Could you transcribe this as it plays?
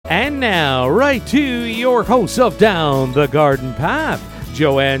right to your hosts of Down the Garden Path,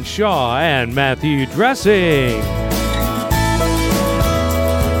 Joanne Shaw and Matthew Dressing.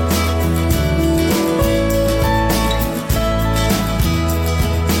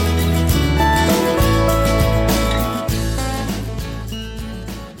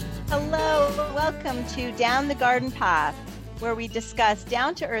 Hello, welcome to Down the Garden Path, where we discuss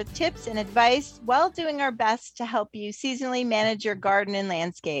down-to-earth tips and advice while doing our best to help you seasonally manage your garden and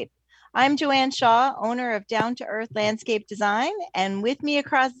landscape. I'm Joanne Shaw, owner of Down to Earth Landscape Design, and with me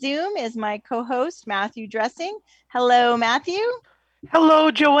across Zoom is my co-host, Matthew Dressing. Hello, Matthew.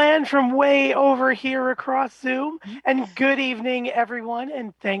 Hello, Joanne, from way over here across Zoom, and good evening, everyone,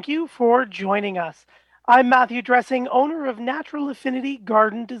 and thank you for joining us. I'm Matthew Dressing, owner of Natural Affinity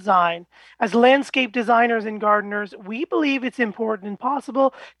Garden Design. As landscape designers and gardeners, we believe it's important and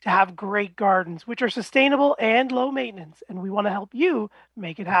possible to have great gardens, which are sustainable and low maintenance, and we want to help you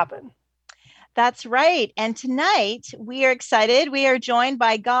make it happen. That's right. And tonight we are excited. We are joined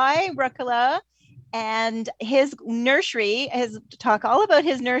by Guy Rucola and his nursery, to talk all about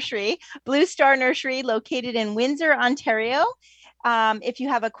his nursery, Blue Star Nursery, located in Windsor, Ontario. If you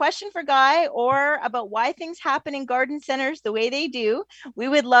have a question for Guy or about why things happen in garden centers the way they do, we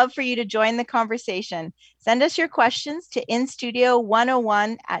would love for you to join the conversation. Send us your questions to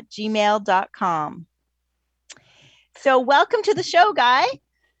instudio101@gmail.com. So welcome to the show, Guy.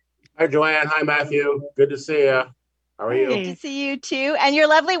 Hi, Joanne. Hi, Matthew. Good to see you. How are you? Good to see you too. And your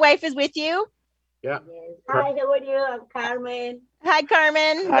lovely wife is with you? Yeah. Yes. Hi, how are you? I'm Carmen. Hi,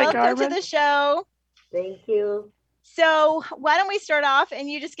 Carmen. Hi, Welcome Carmen. to the show. Thank you. So why don't we start off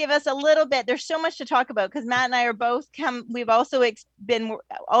and you just give us a little bit. There's so much to talk about because Matt and I are both we've also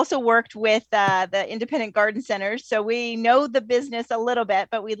worked with the independent garden centers. So we know the business a little bit,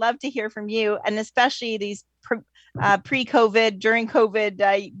 but we'd love to hear from you, and especially these pre-COVID, during COVID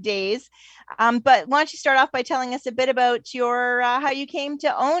days. But why don't you start off by telling us a bit about your how you came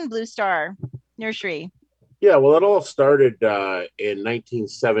to own Blue Star Nursery? Yeah, well, it all started in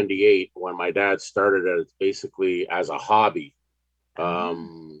 1978 when my dad started it basically as a hobby.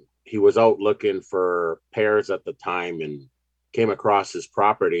 He was out looking for pears at the time and came across his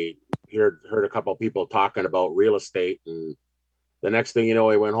property. Heard a couple of people talking about real estate, and the next thing you know,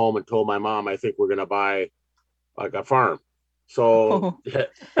 he went home and told my mom, "I think we're going to buy like a farm." So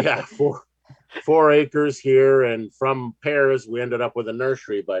yeah, 4 acres here, and from pears we ended up with a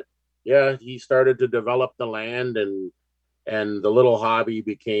nursery. But yeah, he started to develop the land, and the little hobby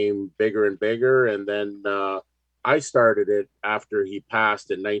became bigger and bigger. And then I started it after he passed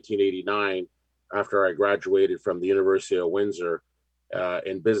in 1989, after I graduated from the University of Windsor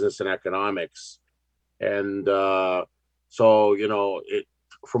in business and economics. And so, you know,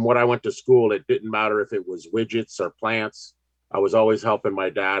 from what I went to school, it didn't matter if it was widgets or plants. I was always helping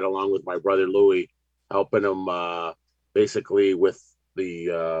my dad, along with my brother Louis, helping him basically with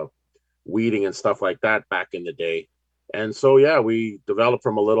the weeding and stuff like that back in the day. And so, yeah, we developed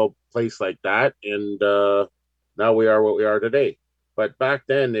from a little place like that. And now we are what we are today. But back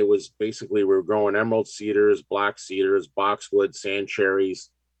then it was basically, we were growing emerald cedars, black cedars, boxwood, sand cherries,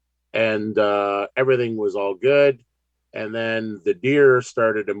 and everything was all good. And then the deer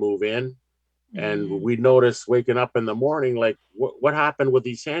started to move in. And we noticed waking up in the morning, like, what happened with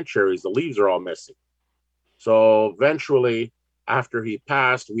these sand cherries? The leaves are all missing. So eventually, after he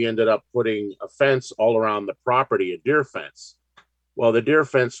passed, we ended up putting a fence all around the property, a deer fence. Well, the deer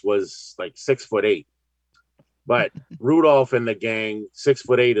fence was like 6'8", but Rudolph and the gang,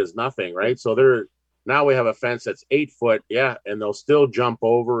 6'8" is nothing, right? So now we have a fence that's 8 foot, yeah, and they'll still jump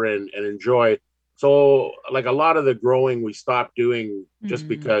over and enjoy. So like a lot of the growing we stopped doing just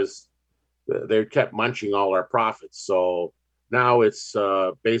because they kept munching all our profits. So now it's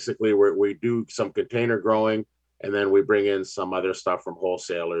basically we do some container growing, and then we bring in some other stuff from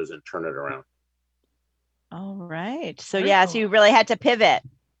wholesalers and turn it around. All right. So so you really had to pivot.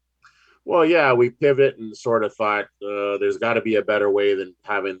 Well, yeah, we pivot and sort of thought there's got to be a better way than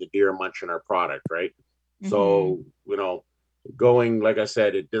having the deer munching our product, right? So, you know, going, like I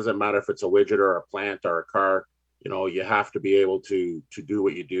said, it doesn't matter if it's a widget or a plant or a car, you know, you have to be able to do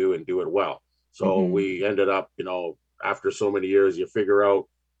what you do and do it well. So we ended up, you know, after so many years, you figure out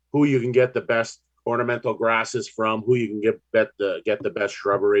who you can get the best ornamental grasses from, who you can get the best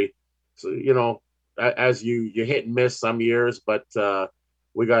shrubbery. So, you know, as you hit and miss some years, but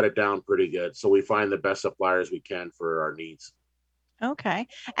we got it down pretty good. So we find the best suppliers we can for our needs. Okay.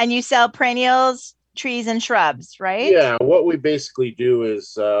 And you sell perennials, trees, and shrubs, right? Yeah. What we basically do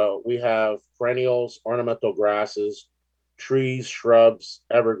is we have perennials, ornamental grasses, trees, shrubs,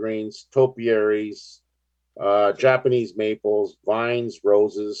 evergreens, topiaries, Japanese maples, vines,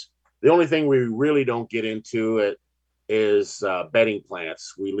 roses, The only thing we really don't get into it is bedding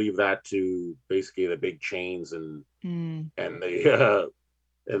plants. We leave that to basically the big chains and the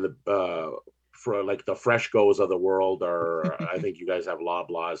for like the Freshcos of the world, or I think you guys have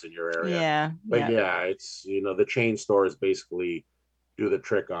Loblaws in your area. Yeah. But yeah, it's, the chain stores basically do the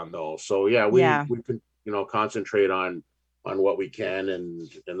trick on those. So yeah, we can, concentrate on what we can, and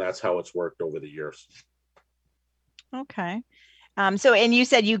that's how it's worked over the years. Okay. So, and you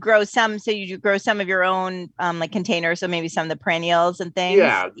said you grow some, so you grow some of your own like containers, so maybe some of the perennials and things.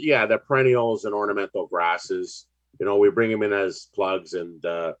 Yeah, the perennials and ornamental grasses. We bring them in as plugs, and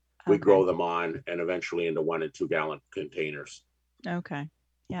we grow them on, and eventually into 1 and 2 gallon containers. Okay.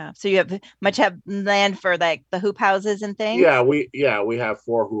 Yeah. So you have land for like the hoop houses and things? Yeah, we have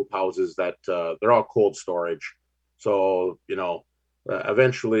 4 hoop houses that they're all cold storage. So,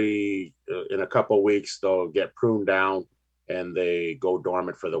 eventually in a couple of weeks, they'll get pruned down and they go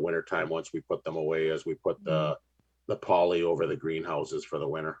dormant for the wintertime once we put them away, as we put the poly over the greenhouses for the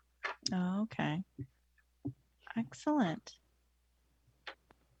winter. Oh, okay. Excellent.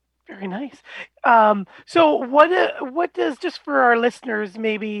 Very nice. So what does, just for our listeners,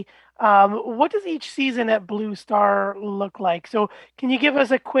 maybe, what does each season at Blue Star look like? So can you give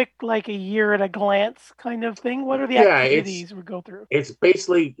us a quick, like a year at a glance kind of thing? What are the activities we go through? It's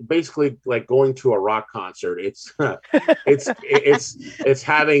basically like going to a rock concert. It's it's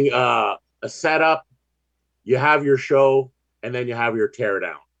having a setup, you have your show, and then you have your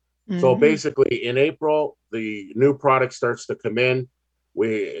teardown. So basically in April, the new product starts to come in.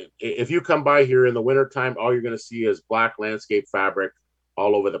 If you come by here in the wintertime, all you're going to see is black landscape fabric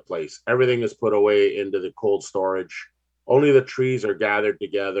all over the place. Everything is put away into the cold storage. Only the trees are gathered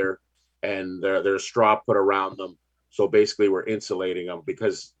together, and there's straw put around them. So basically we're insulating them,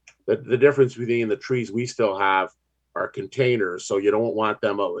 because the difference between the trees we still have are containers. So you don't want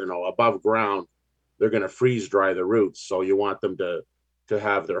them, above ground. They're going to freeze dry the roots. So you want them to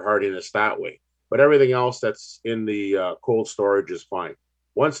have their hardiness that way. But everything else that's in the cold storage is fine.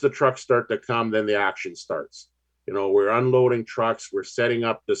 Once the trucks start to come, then the action starts. We're unloading trucks, we're setting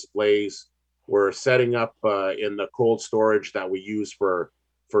up displays, we're setting up in the cold storage that we use for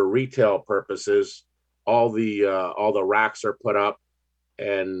retail purposes. All the racks are put up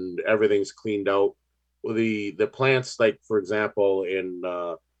and everything's cleaned out. The plants, like for example, in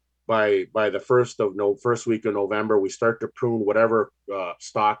by the first week of November, we start to prune whatever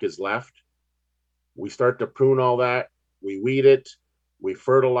stock is left. We start to prune all that. We weed it. We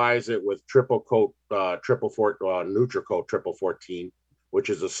fertilize it with Nutricoat Triple 14, which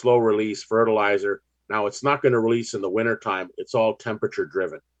is a slow release fertilizer. Now it's not going to release in the wintertime. It's all temperature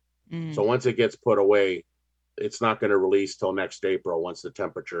driven. So once it gets put away, it's not going to release till next April once the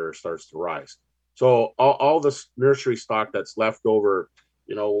temperature starts to rise. So all the nursery stock that's left over,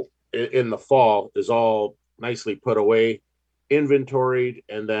 in the fall is all nicely put away, inventoried,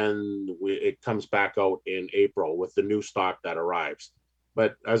 and then it comes back out in April with the new stock that arrives.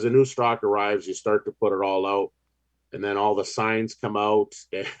 But as the new stock arrives, you start to put it all out, and then all the signs come out,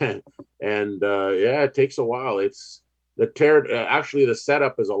 and it takes a while. It's actually the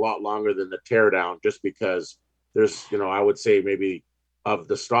setup is a lot longer than the teardown, just because there's, I would say maybe of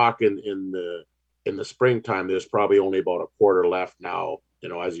the stock in the springtime, there's probably only about a quarter left now,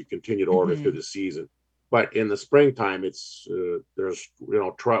 as you continue to order through the season. But in the springtime, it's there's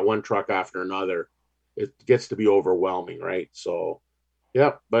one truck after another. It gets to be overwhelming, right? So,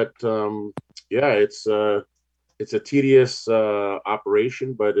 yeah. But it's a tedious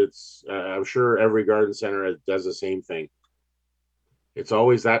operation, but it's I'm sure every garden center does the same thing. It's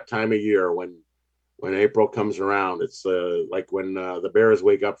always that time of year when April comes around. It's like when the bears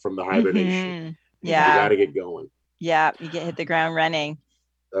wake up from the hibernation. Yeah, you got to get going. Yeah, you hit the ground running.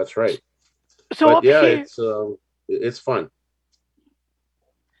 That's right. So here, it's fun.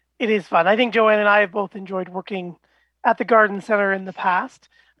 It is fun. I think Joanne and I have both enjoyed working at the garden center in the past.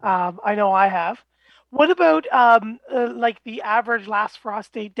 I know I have. What about like the average last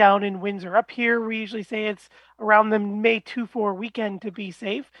frost date down in Windsor? Up here, we usually say it's around the May 2-4 weekend to be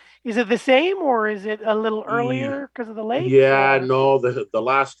safe. Is it the same, or is it a little earlier because of the lake? Yeah, no, the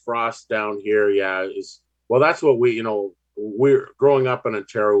last frost down here, is, well, that's what we're growing up in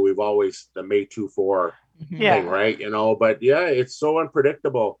Ontario. We've always the May 2-4 thing, right? But it's so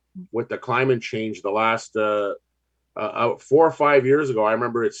unpredictable with the climate change. The last 4 or 5 years ago, I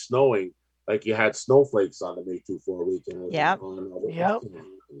remember it snowing. Like you had snowflakes on the May 2-4 weekend. Yeah.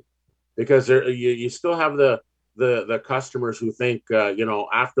 Because you still have the customers who think,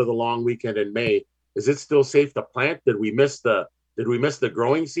 after the long weekend in May, is it still safe to plant? Did we miss the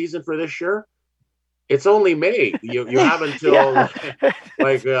growing season for this year? it's only May. You have until Yeah.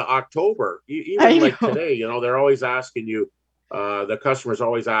 like October. I Even like know. today, they're always asking you. The customer's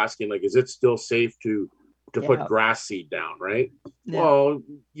always asking, like, is it still safe to Yeah. put grass seed down, right? Yeah. Well,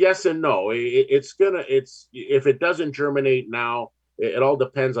 yes and no. It's if it doesn't germinate now, it all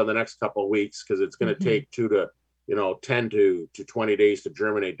depends on the next couple of weeks because it's going to take 10 to 20 days to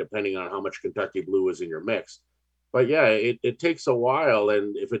germinate, depending on how much Kentucky Blue is in your mix. But yeah, it takes a while,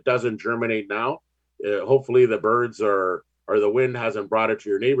 and if it doesn't germinate now, hopefully the birds or the wind hasn't brought it to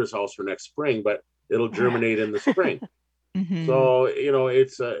your neighbor's house for next spring, but it'll germinate in the spring. So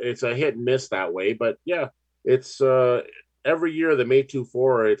it's a hit and miss that way, but yeah, it's every year the May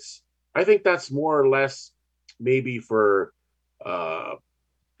 24. I think that's more or less maybe for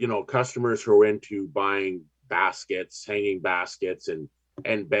customers who are into buying baskets, hanging baskets,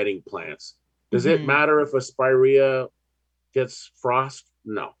 and bedding plants. Does it matter if a spirea gets frost?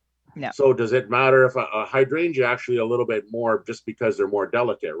 No. So does it matter if a hydrangea actually a little bit more, just because they're more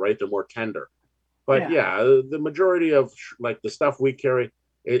delicate, right? They're more tender. But yeah, the majority of like the stuff we carry,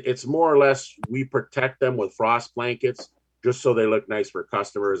 it's more or less we protect them with frost blankets just so they look nice for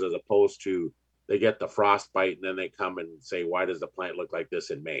customers, as opposed to they get the frostbite and then they come and say, why does the plant look like this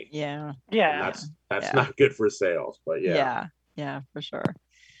in May? Yeah. Yeah. And that's not good for sales, but yeah. Yeah, for sure.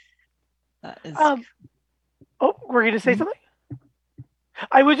 That is. We're going to say something?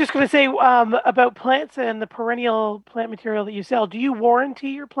 I was just going to say about plants and the perennial plant material that you sell. Do you warranty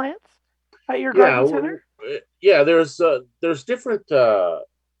your plants at your garden center? Yeah, there's different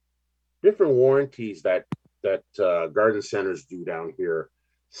warranties that garden centers do down here.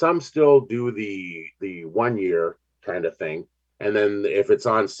 Some still do the 1 year kind of thing, and then if it's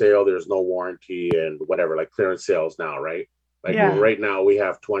on sale, there's no warranty and whatever, like clearance sales now, right? Like right now we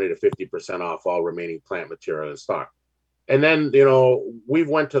have 20 to 50% off all remaining plant material in stock. And then, we've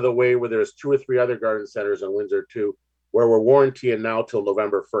went to the way where there's 2 or 3 other garden centers in Windsor too, where we're warrantying now till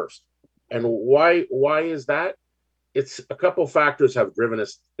November 1st. And why is that? It's a couple factors have driven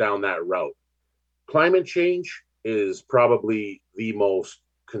us down that route. Climate change is probably the most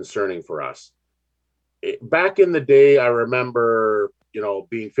concerning for us. Back in the day, I remember,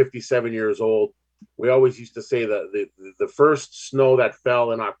 being 57 years old, we always used to say that the first snow that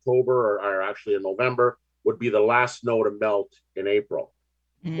fell in October or actually in November would be the last snow to melt in April,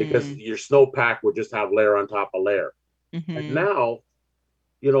 because your snowpack would just have layer on top of layer. And now,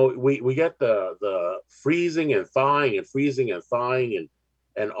 we get the freezing and thawing and freezing and thawing,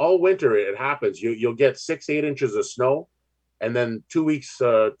 and all winter it happens. You'll get 6-8 inches of snow, and then 2 weeks,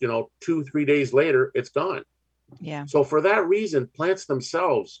 2-3 days later, it's gone. Yeah. So for that reason, plants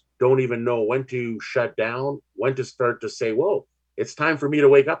themselves don't even know when to shut down, when to start to say, whoa, it's time for me to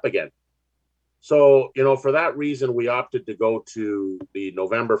wake up again. So, for that reason, we opted to go to the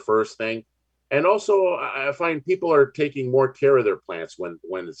November 1st thing. And also, I find people are taking more care of their plants when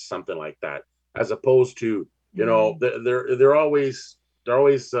it's something like that, as opposed to, they're always,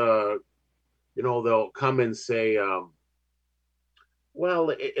 they'll come and say, well,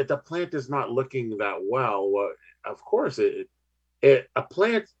 if the plant is not looking that well, of course, a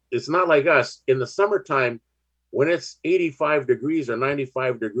plant is not like us. In the summertime, when it's 85 degrees or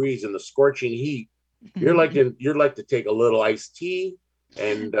 95 degrees in the scorching heat, you're like to take a little iced tea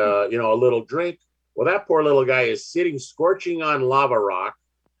and a little drink. Well, that poor little guy is sitting scorching on lava rock,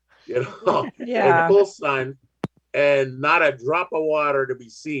 in full sun, and not a drop of water to be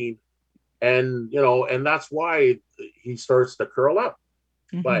seen. And and that's why he starts to curl up.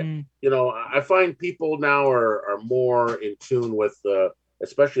 But I find people now are more in tune with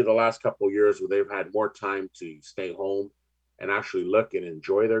especially the last couple of years, where they've had more time to stay home and actually look and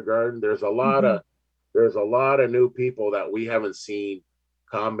enjoy their garden. There's a lot of new people that we haven't seen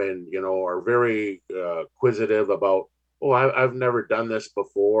come and are very inquisitive about, I've never done this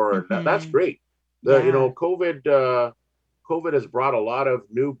before. That's great. COVID has brought a lot of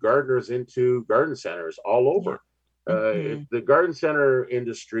new gardeners into garden centers all over. The garden center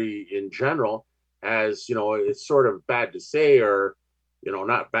industry in general has, it's sort of bad to say, or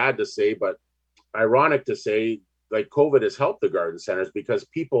not bad to say, but ironic to say, like, COVID has helped the garden centers, because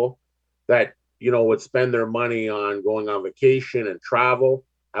people that, would spend their money on going on vacation and travel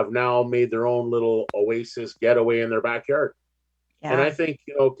have now made their own little oasis getaway in their backyard. Yeah. And I think,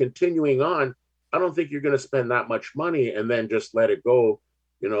 continuing on, I don't think you're going to spend that much money and then just let it go,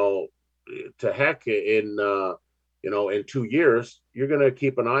 to heck in 2 years. You're going to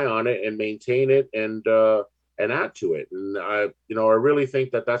keep an eye on it and maintain it and add to it. And I really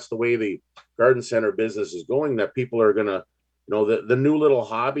think that that's the way the garden center business is going, that people are going to, the new little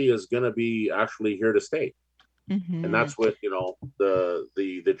hobby is going to be actually here to stay. And that's what,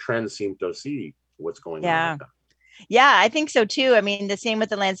 the trends seem to see, what's going on Yeah. with that. Yeah, I think so too. I mean, the same with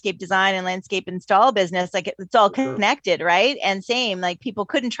the landscape design and landscape install business, like it's all For sure. connected, right? And same, like people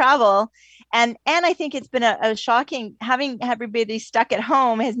couldn't travel. And I think it's been a shocking having everybody stuck at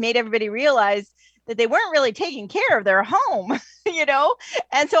home has made everybody realize that they weren't really taking care of their home, you know?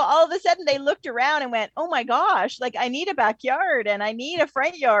 And so all of a sudden they looked around and went, oh my gosh, like I need a backyard and I need a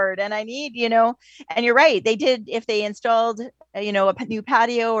front yard and I need, you know, and you're right. They did, if they installed, you know, a new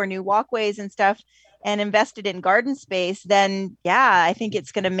patio or new walkways and stuff, and invested in garden space, then yeah, I think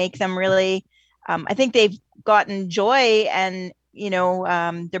it's going to make them really, I think they've gotten joy and, you know,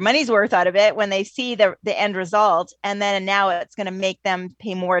 their money's worth out of it when they see the end result. And then now it's going to make them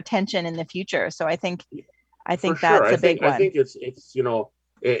pay more attention in the future. So I think For that's sure. a big one. I think it's, you know,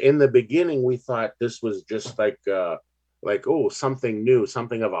 in the beginning, we thought this was just like, oh, something new,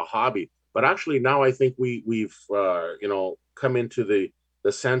 something of a hobby. But actually now I think we've, you know, come into the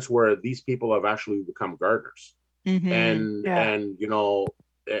sense where these people have actually become gardeners. Mhm. And you know,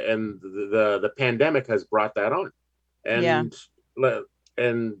 and the pandemic has brought that on. And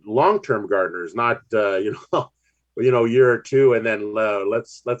and long-term gardeners, not you know, year or two and then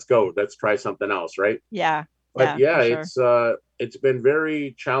let's go, let's try something else, right? Yeah. But for sure. it's been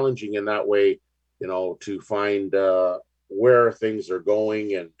very challenging in that way, you know, to find where things are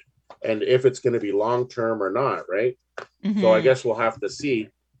going and if it's going to be long term or not, right? So I Mhm. guess we'll have to see.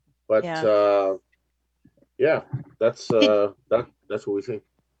 But that's that's what we think.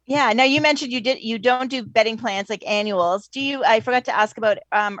 Yeah. Now you mentioned you don't do bedding plants like annuals. Do you? I forgot to ask about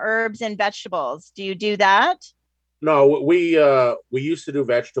herbs and vegetables. Do you do that? No, we used to do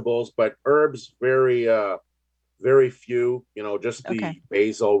vegetables, but herbs very few. You know, just the Okay.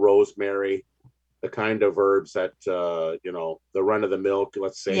 basil, rosemary, the kind of herbs that you know, the run of the mill,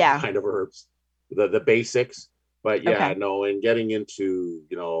 let's say, Yeah. kind of herbs, the basics. But yeah, Okay. no, and getting into,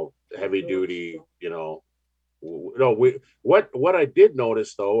 you know, heavy duty, you know, no, what I did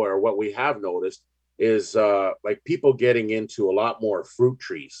notice though, or what we have noticed is like people getting into a lot more fruit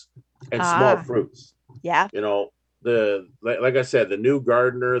trees and small Ah. fruits. Yeah. You know, like I said, the new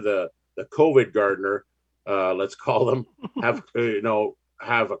gardener, the COVID gardener, let's call them, have you know,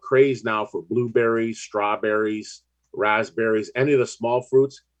 have a craze now for blueberries, strawberries, raspberries, any of the small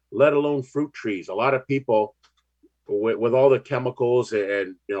fruits, let alone fruit trees. A lot of people with all the chemicals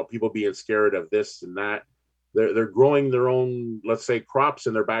and, you know, people being scared of this and that, they're growing their own, let's say, crops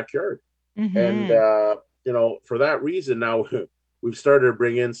in their backyard. And Mhm. you know, for that reason now we've started to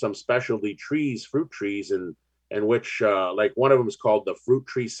bring in some specialty trees, fruit trees, and which like one of them is called the fruit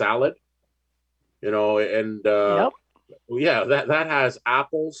tree salad, you know, and Yep. yeah, that has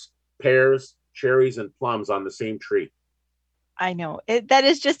apples, pears, cherries, and plums on the same tree. I know that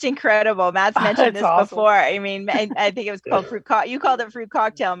is just incredible. Matt's mentioned It's this awesome. before. I mean, I think it was called you called it fruit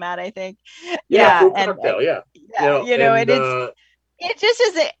cocktail, Matt, I think. Yeah, fruit And cocktail, yeah. You yeah, know, you know, and and it just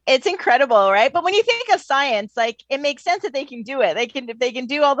is, it's incredible, right? But when you think of science, like it makes sense that they can do it. If they can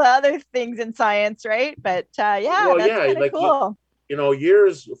do all the other things in science, right? But yeah, well, that's yeah, kind of like cool. you know,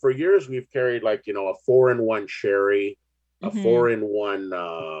 for years we've carried, like, you know, a 4-in-1 cherry, a Mhm.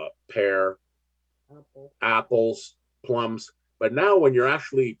 4-in-1 pear, apples, plums. But now when you're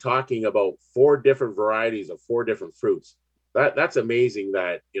actually talking about 4 different varieties of 4 different fruits, that's amazing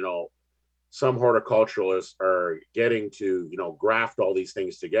that, you know, some horticulturalists are getting to, you know, graft all these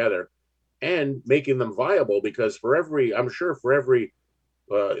things together and making them viable, because I'm sure for every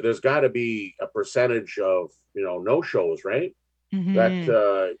there's got to be a percentage of, you know, no shows, right? That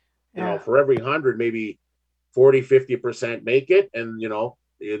Mhm. you know, Yeah. for every 100, maybe 40-50% make it, and you know,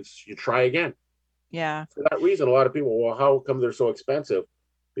 you try again. Yeah. For that reason, a lot of people, well, how come they're so expensive?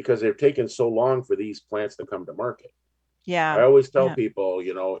 Because they're taking so long for these plants to come to market. I Yeah. always tell Yeah. people,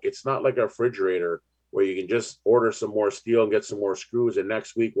 you know, it's not like a refrigerator where you can just order some more steel and get some more screws, and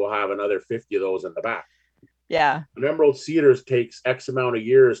next week we'll have another 50 of those in the back. Yeah. An emerald cedars takes X amount of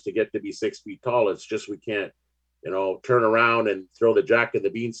years to get to be 6 feet tall. It's just, we can't, you know, turn around and throw the Jack of the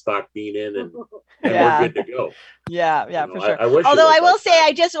Beanstalk bean in and Yeah. we're good to go. Yeah, You know, for sure. I wish it Although was I will like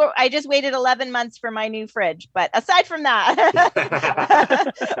say that. I just waited 11 months for my new fridge, but aside from that,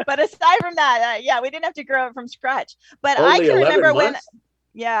 yeah, we didn't have to grow it from scratch. But I Only can 11 remember months?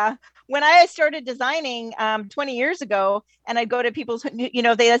 when I started designing 20 years ago, and I'd go to people's, you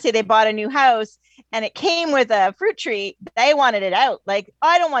know, let's say they bought a new house and it came with a fruit tree, they wanted it out. Like,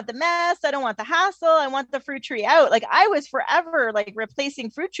 I don't want the mess, I don't want the hassle, I want the fruit tree out. Like, I was forever like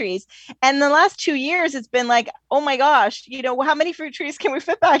replacing fruit trees. And the last 2 years, it's been like, oh my gosh, you know, how many fruit trees can we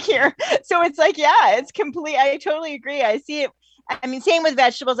fit back here? So it's like, yeah, it's complete. I totally agree. I see it. I mean, same with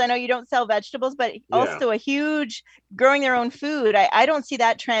vegetables. I know you don't sell vegetables, but also a huge growing their own food. I don't see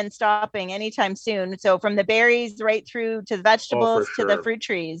that trend stopping anytime soon. So from the berries right through to the vegetables to the fruit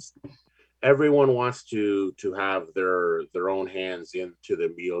trees. Everyone wants to have their own hands into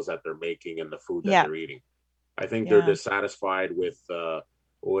the meals that they're making and the food that they're eating. I think they're dissatisfied with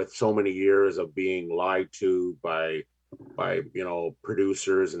so many years of being lied to by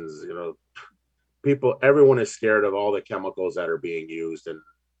producers and people. Everyone is scared of all the chemicals that are being used, and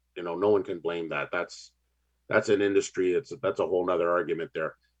no one can blame that. That's an industry. That's a whole nother argument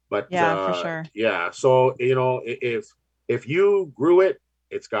there. But for sure. So if you grew it,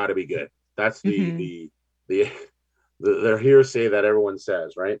 it's got to be good. That's the hearsay that everyone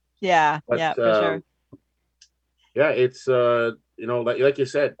says, right? For sure. It's like you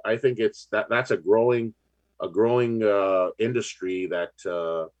said, I think that's a growing industry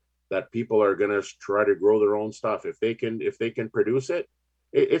that people are going to try to grow their own stuff if they can produce it.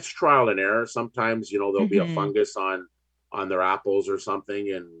 It's trial and error. Sometimes there'll be a fungus on their apples or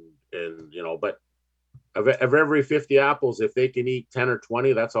something, and but of every 50 apples, if they can eat 10 or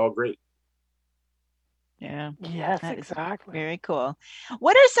 20, that's all great. Yeah. Yes, exactly. Very cool.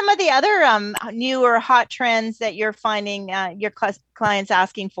 What are some of the other new or hot trends that you're finding your clients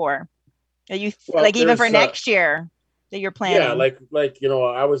asking for? Are you even for next year that you're planning? Yeah,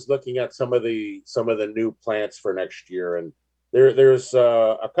 I was looking at some of the new plants for next year, and there's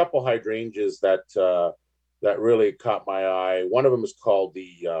a couple hydrangeas that really caught my eye. One of them is called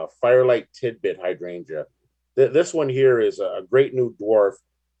the Firelight Tidbit hydrangea. This one here is a great new dwarf.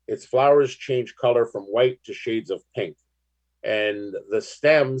 Its flowers change color from white to shades of pink. And the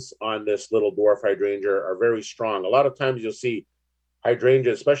stems on this little dwarf hydrangea are very strong. A lot of times you'll see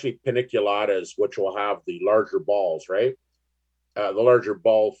hydrangeas, especially paniculatas, which will have the larger balls, right? The larger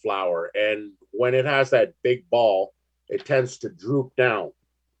ball flower. And when it has that big ball, it tends to droop down.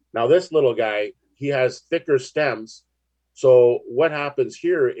 Now, this little guy, he has thicker stems. So what happens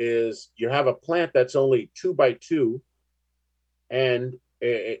here is you have a plant that's only 2 by 2, and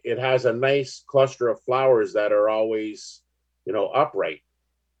it has a nice cluster of flowers that are always, upright.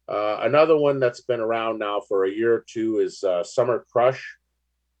 Another one that's been around now for a year or two is Summer Crush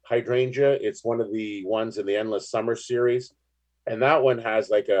hydrangea. It's one of the ones in the Endless Summer series. And that one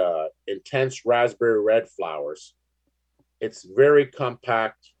has like a intense raspberry red flowers. It's very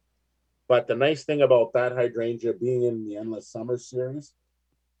compact. But the nice thing about that hydrangea being in the Endless Summer series,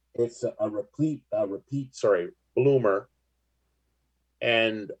 it's a repeat bloomer.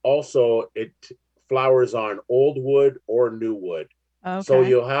 And also it flowers on old wood or new wood. Okay. So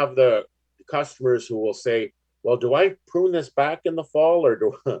you'll have the customers who will say, well, do I prune this back in the fall or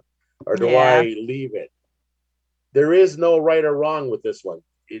do I leave it? There is no right or wrong with this one.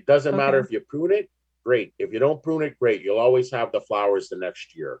 It doesn't matter if you prune it, great. If you don't prune it, great. You'll always have the flowers the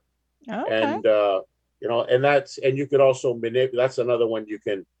next year. Okay. And, and you could also that's another one you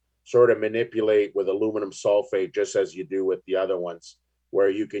can sort of manipulate with aluminum sulfate, just as you do with the other ones, where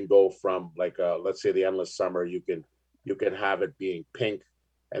you can go from let's say the Endless Summer, you can have it being pink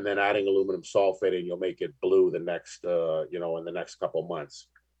and then adding aluminum sulfate and you'll make it blue the next, in the next couple months.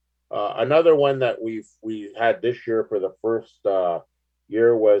 Another one that we had this year for the first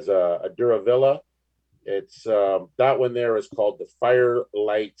year was a Duravilla. It's that one there is called the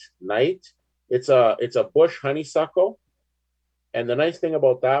Firelight Night. It's a bush honeysuckle. And the nice thing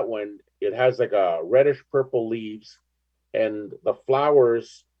about that one, it has like a reddish purple leaves, and the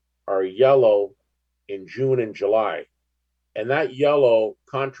flowers are yellow in June and July. And that yellow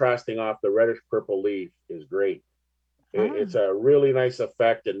contrasting off the reddish purple leaf is great. It's a really nice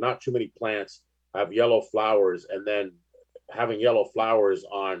effect, and not too many plants have yellow flowers, and then having yellow flowers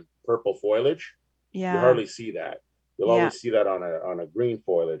on purple foliage. Yeah. You hardly see that. You'll always see that on a green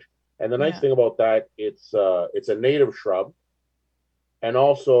foliage. And the nice thing about that, it's a native shrub, and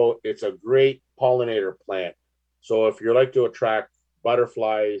also it's a great pollinator plant. So if you like to attract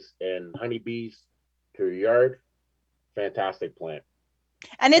butterflies and honeybees to your yard, fantastic plant.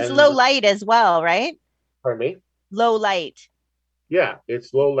 And it's low light as well, right? Pardon me? Low light. Yeah,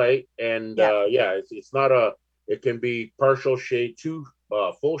 it's low light, and it's not it can be partial shade to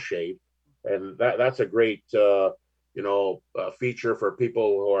full shade, and that's a great feature for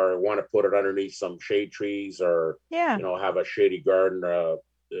people who want to put it underneath some shade trees or have a shady garden,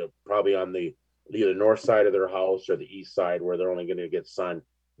 probably on the either north side of their house or the east side, where they're only going to get sun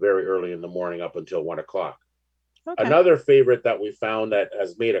very early in the morning up until 1 o'clock. Okay. Another favorite that we found that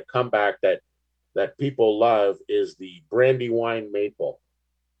has made a comeback that people love is the Brandywine maple,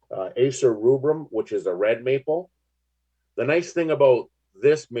 Acer rubrum, which is a red maple. The nice thing about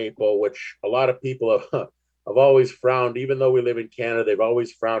this maple, which a lot of people have always frowned, even though we live in Canada, they've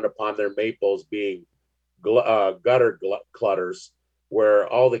always frowned upon their maples being gutter clutters, where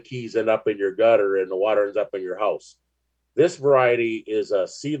all the keys end up in your gutter and the water ends up in your house. This variety is a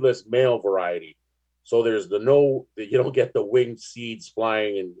seedless male variety, so there's you don't get the winged seeds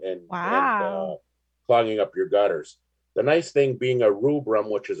flying and clogging up your gutters. The nice thing being a rubrum,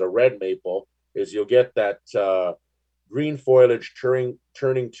 which is a red maple, is you'll get that green foliage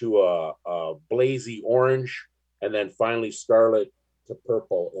turning to a blazy orange, and then finally scarlet to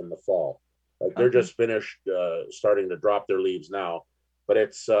purple in the fall. Like they're just finished starting to drop their leaves now. But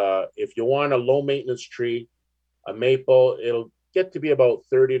it's if you want a low maintenance tree, a maple, it'll get to be about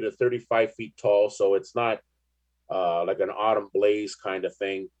 30 to 35 feet tall. So it's not like an autumn blaze kind of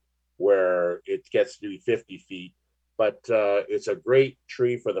thing where it gets to be 50 feet. But it's a great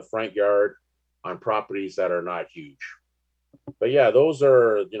tree for the front yard on properties that are not huge. But yeah, those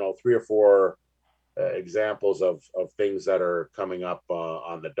are, 3 or 4 examples of things that are coming up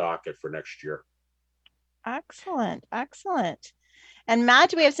on the docket for next year. Excellent. And Matt,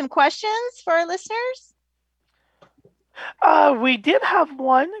 do we have some questions for our listeners? We did have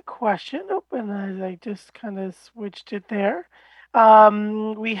one question. And I just kind of switched it there.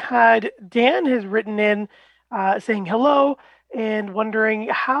 We had Dan has written in saying hello and wondering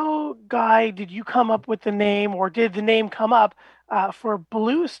how, Guy, did you come up with the name, or did the name come up for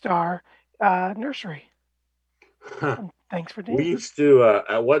Blue Star Nursery? Thanks for Dan. We used to,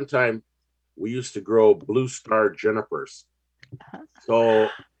 at one time, we used to grow Blue Star junipers. So,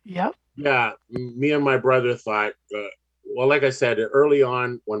 yep. Yeah, me and my brother thought, well, like I said, early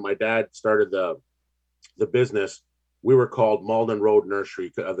on when my dad started the business, we were called Malden Road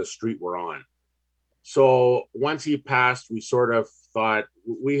Nursery, the street we're on. So once he passed, we sort of thought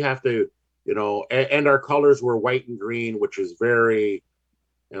we have to, and our colors were white and green, which is very,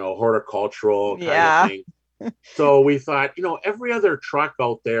 horticultural kind of thing. So we thought, every other truck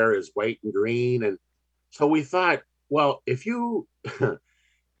out there is white and green. And so we thought, well, if you,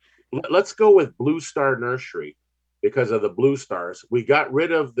 let's go with Blue Star Nursery because of the blue stars. We got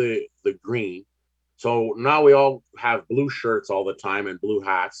rid of the green. So now we all have blue shirts all the time and blue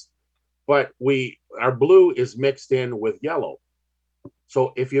hats. But our blue is mixed in with yellow.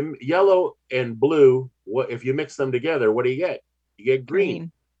 So if you yellow and blue, if you mix them together, what do you get? You get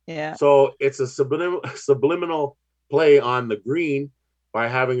green. Yeah. So it's a subliminal play on the green by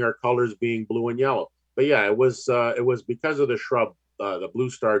having our colors being blue and yellow. But yeah, it was because of the shrub, the Blue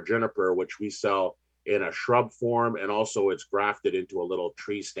Star juniper, which we sell in a shrub form, and also it's grafted into a little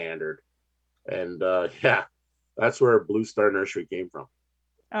tree standard. And that's where Blue Star Nursery came from.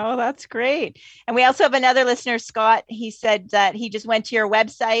 Oh, that's great. And we also have another listener, Scott. He said that he just went to your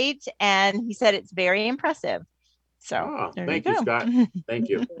website and he said it's very impressive. So thank you, Scott. Thank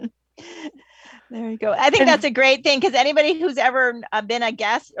you. There you go. I think that's a great thing, because anybody who's ever been a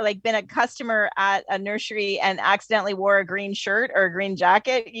guest or been a customer at a nursery and accidentally wore a green shirt or a green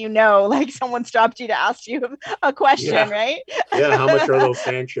jacket, someone stopped you to ask you a question, right? Yeah. How much are those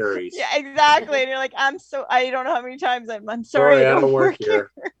sand cherries? Yeah, exactly. And you're like, I don't know how many times I'm sorry. I don't work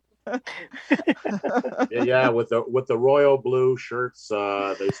here. Yeah. With the royal blue shirts,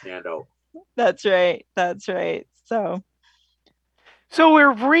 they stand out. That's right. So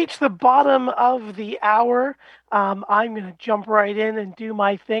we've reached the bottom of the hour. I'm going to jump right in and do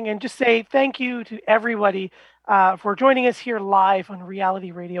my thing and just say thank you to everybody for joining us here live on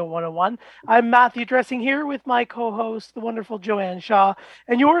Reality Radio 101. I'm Matthew Dressing here with my co-host, the wonderful Joanne Shaw,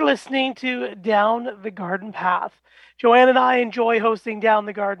 and you're listening to Down the Garden Path. Joanne and I enjoy hosting Down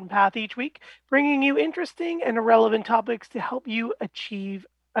the Garden Path each week, bringing you interesting and relevant topics to help you achieve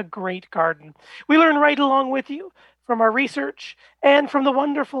a great garden. We learn right along with you from our research and from the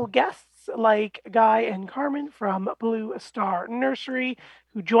wonderful guests like Guy and Carmen from Blue Star Nursery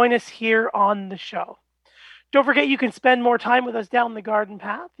who join us here on the show. Don't forget, you can spend more time with us down the garden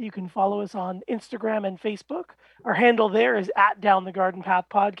path. You can follow us on Instagram and Facebook. Our handle there is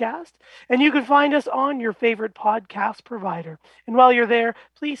 @DownTheGardenPathPodcast. And you can find us on your favorite podcast provider. And while you're there,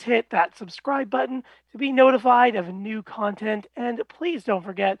 please hit that subscribe button to be notified of new content. And please don't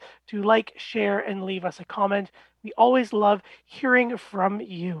forget to like, share, and leave us a comment. We always love hearing from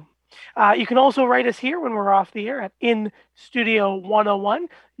you. You can also write us here when we're off the air at In Studio 101.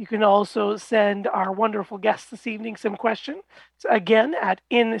 You can also send our wonderful guests this evening some questions, again, at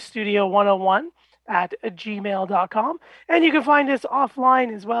instudio101@gmail.com. And you can find us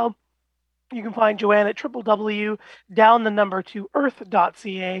offline as well. You can find Joanne at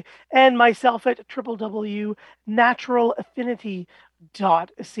www.down2earth.ca and myself at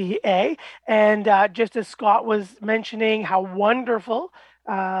www.naturalaffinity.ca. And just as Scott was mentioning how wonderful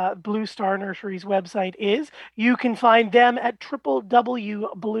Blue Star Nursery's website is. You can find them at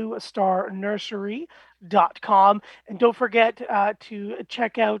www.bluestarnursery.com. And don't forget to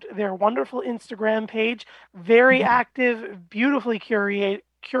check out their wonderful Instagram page. Very active, beautifully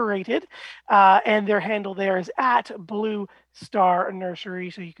curated. And their handle there is at Blue Star Nursery.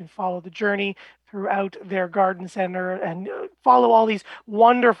 So you can follow the journey throughout their garden center and follow all these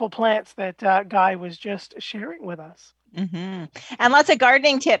wonderful plants that Guy was just sharing with us. And lots of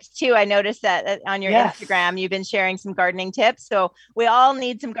gardening tips too. I noticed that on your Instagram, you've been sharing some gardening tips. So we all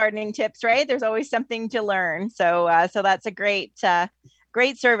need some gardening tips, right? There's always something to learn. So that's a great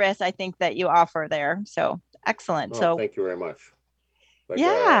service, I think, that you offer there. So excellent. So thank you very much.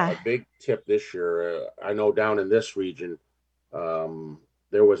 A big tip this year, I know down in this region,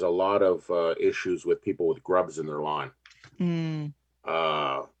 there was a lot of issues with people with grubs in their lawn.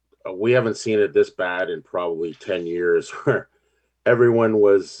 We haven't seen it this bad in probably 10 years, where everyone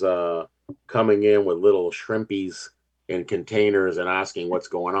was coming in with little shrimpies in containers and asking what's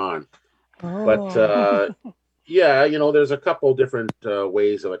going on. But there's a couple different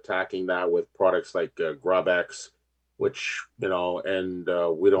ways of attacking that with products like GrubX, which, and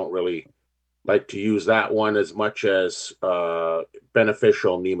we don't really like to use that one as much as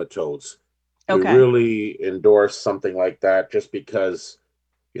beneficial nematodes. We really endorse something like that just because,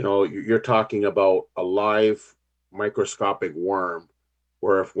 you're talking about a live microscopic worm,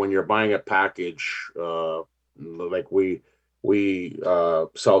 where when you're buying a package, like we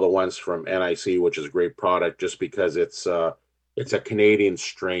sell the ones from NIC, which is a great product just because it's a Canadian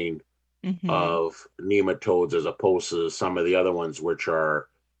strain of nematodes as opposed to some of the other ones, which are,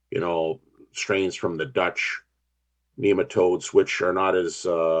 strains from the Dutch nematodes, which are not as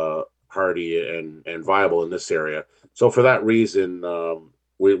hardy and viable in this area. So for that reason,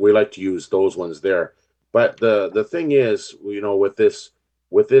 we like to use those ones there. But the thing is, with this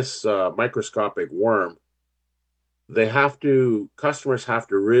microscopic worm, customers have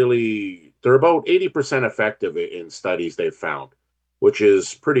to really, they're about 80% effective in studies they've found, which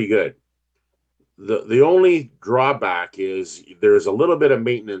is pretty good. The only drawback is there's a little bit of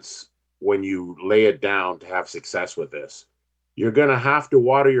maintenance when you lay it down to have success with this. You're going to have to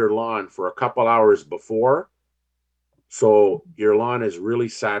water your lawn for a couple hours before, so your lawn is really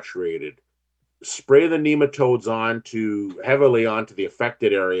saturated. Spray the nematodes heavily onto the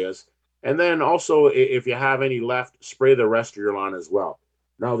affected areas. And then also, if you have any left, spray the rest of your lawn as well.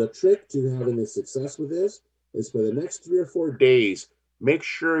 Now, the trick to having the success with this is for the next 3 or 4 days, make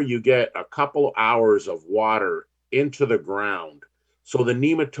sure you get a couple hours of water into the ground so the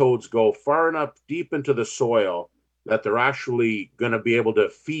nematodes go far enough deep into the soil that they're actually going to be able to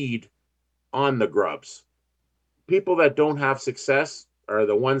feed on the grubs. People that don't have success are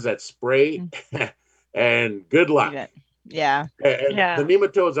the ones that spray, and good luck. Yeah. The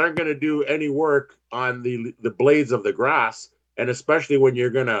nematodes aren't going to do any work on the blades of the grass, and especially when you're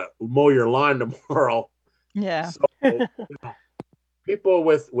going to mow your lawn tomorrow. Yeah. So, people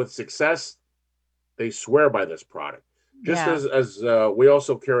with success, they swear by this product. Just as we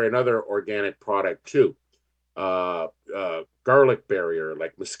also carry another organic product too, garlic barrier,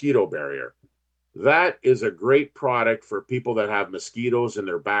 like mosquito barrier. That is a great product for people that have mosquitoes in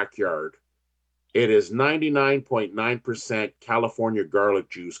their backyard. It is 99.9% California garlic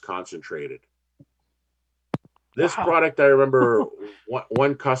juice concentrated. This product, I remember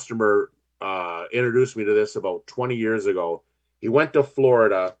one customer introduced me to this about 20 years ago. He went to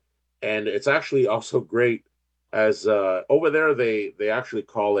Florida, and it's actually also great as over there, they actually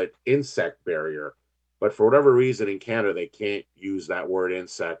call it insect barrier. But for whatever reason in Canada, they can't use that word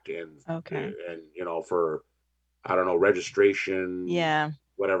insect and for, I don't know, registration,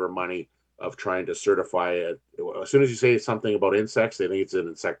 whatever money of trying to certify it. As soon as you say something about insects, they think it's an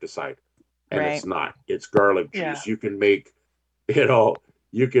insecticide, and it's not. It's garlic juice. Yeah. You can make,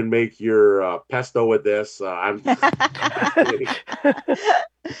 your pesto with this.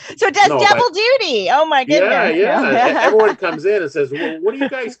 So it does double duty. Oh my goodness. Yeah. Everyone comes in and says, well, what are you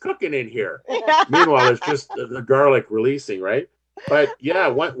guys cooking in here? Meanwhile, it's just the garlic releasing, right? But yeah,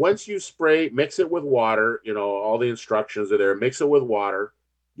 once you spray, mix it with water, all the instructions are there. Mix it with water.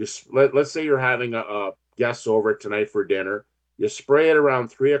 Let's say you're having a guest over tonight for dinner. You spray it around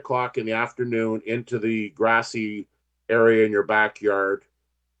 3:00 in the afternoon into the grassy area in your backyard.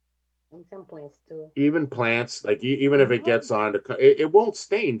 And some plants too. Even plants, like even if it gets on, it won't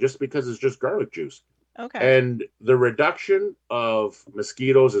stain just because it's just garlic juice. Okay. And the reduction of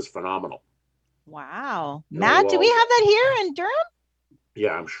mosquitoes is phenomenal. Wow. Matt, do we have that here in Durham?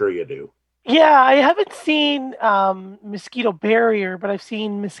 Yeah, I'm sure you do. Yeah, I haven't seen mosquito barrier, but I've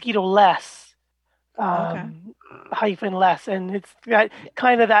seen mosquito less. hyphen less, and it's that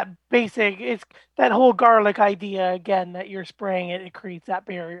kind of that basic. It's that whole garlic idea again that you're spraying it. It creates that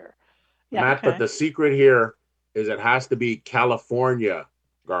barrier. Yeah. Matt, but the secret here is it has to be California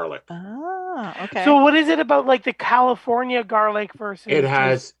garlic. Oh, okay. So what is it about like the California garlic versus? It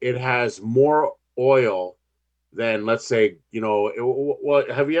has more oil than, let's say, well,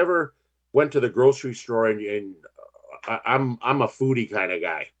 have you ever went to the grocery store and I'm a foodie kind of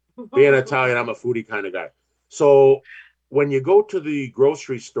guy. Being Italian, I'm a foodie kind of guy. So when you go to the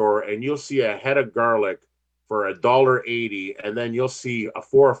grocery store and you'll see a head of garlic for $1.80, and then you'll see a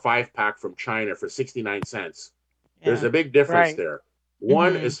 4 or 5 pack from China for 69 cents. There's a big difference there.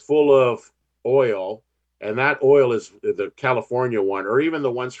 One is full of oil, and that oil is the California one, or even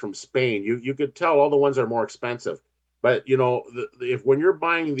the ones from Spain. You could tell all the ones are more expensive. But if when you're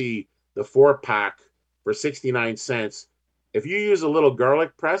buying the 4 pack for 69 cents, if you use a little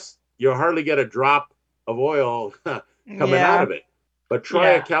garlic press, you'll hardly get a drop of oil coming out of it. But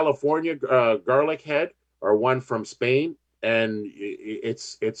try a California garlic head or one from Spain, and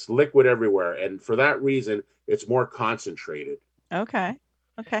it's liquid everywhere. And for that reason, it's more concentrated. Okay.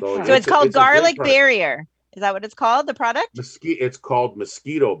 So it's called Garlic Barrier. Is that what it's called, the product? It's called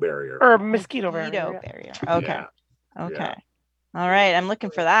Mosquito Barrier. Or Mosquito Barrier. Okay. Yeah. Okay. All right. I'm looking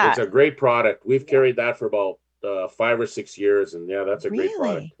for that. It's a great product. We've carried that for about 5 or 6 years, and that's a great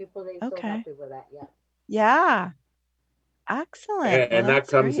product. People are so happy with that. Yeah. Excellent. And that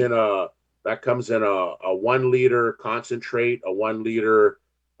comes in a 1 liter concentrate, a 1 liter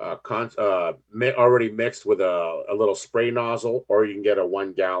already mixed with a little spray nozzle, or you can get a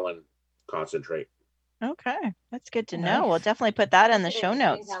 1 gallon concentrate. Okay, that's good to know. We'll definitely put that in the show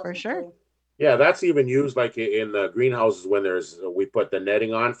notes for sure. Yeah, that's even used like in the greenhouses when we put the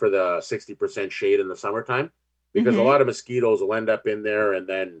netting on for the 60% shade in the summertime, because a lot of mosquitoes will end up in there and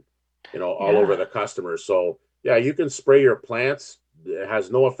then all over the customers. So yeah, you can spray your plants. It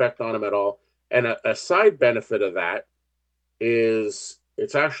has no effect on them at all. And a side benefit of that is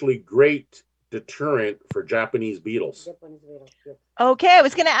it's actually great deterrent for Japanese beetles. Okay, I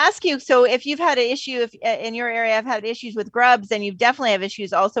was going to ask you, so if you've had an issue, if in your area I've had issues with grubs, then you definitely have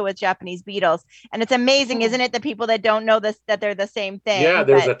issues also with Japanese beetles. And it's amazing, isn't it, the people that don't know this, that they're the same thing. Yeah,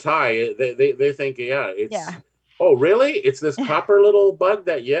 there's a tie. They think, oh, really? It's this copper little bug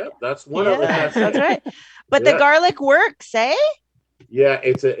that's one of them. That's right. But the garlic works, eh? Yeah,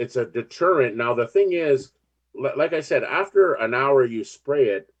 it's a deterrent. Now, the thing is, like I said, after an hour you spray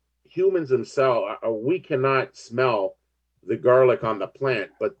it, humans themselves, we cannot smell the garlic on the plant,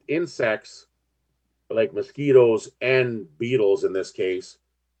 but insects like mosquitoes and beetles in this case,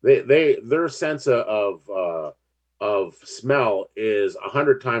 their sense of smell is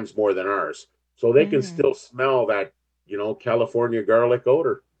 100 times more than ours. So they can still smell that, California garlic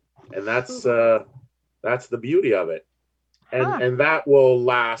odor. And that's the beauty of it. And that will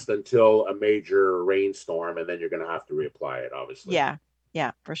last until a major rainstorm, and then you're going to have to reapply it, obviously.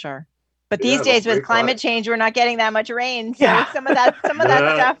 Yeah, for sure. But these days with climate change, we're not getting that much rain. So some of that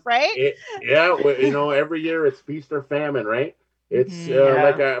stuff, right? Every year it's feast or famine, right? It's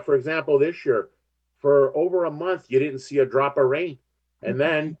for example, this year, for over a month, you didn't see a drop of rain. And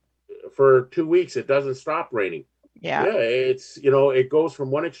then for 2 weeks, it doesn't stop raining. It's, it goes from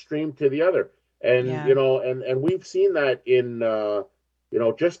one extreme to the other. And, and we've seen that in,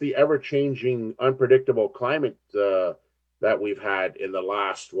 just the ever-changing, unpredictable climate that we've had in the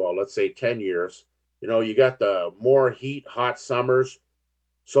last, let's say 10 years. You got the more heat, hot summers.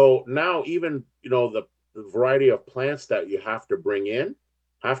 So now even, the variety of plants that you have to bring in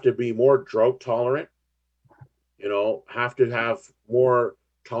have to be more drought tolerant, have to have more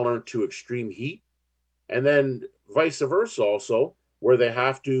tolerant to extreme heat. And then vice versa also, where they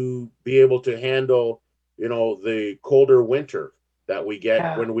have to be able to handle, the colder winter that we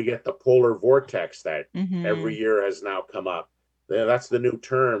get when we get the polar vortex that every year has now come up. That's the new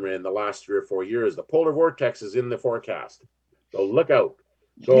term in the last 3 or 4 years. The polar vortex is in the forecast. So look out.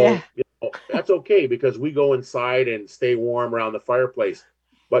 So that's okay, because we go inside and stay warm around the fireplace.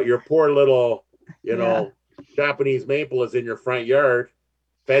 But your poor little, Japanese maple is in your front yard,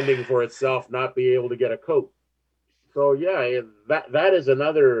 fending for itself, not be able to get a coat. So that is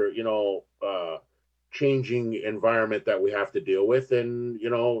another, changing environment that we have to deal with, and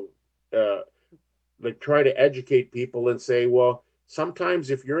try to educate people and say, well, sometimes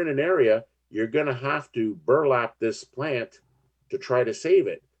if you're in an area, you're going to have to burlap this plant to try to save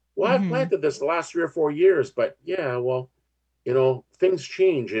it. Well, I've planted this the last 3 or 4 years, but things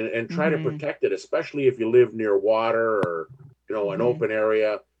change, and try to protect it, especially if you live near water or an open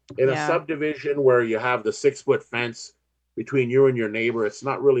area. In a subdivision where you have the 6-foot fence between you and your neighbor, it's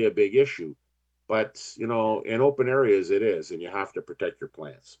not really a big issue. but in open areas it is, and you have to protect your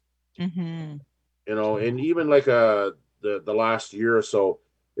plants. Mm-hmm. And even like the last year or so,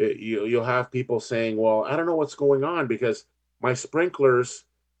 you'll have people saying, well, I don't know what's going on because my sprinklers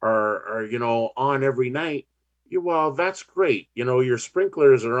are on every night. Well, that's great. Your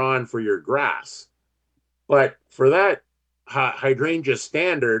sprinklers are on for your grass, but for that hydrangea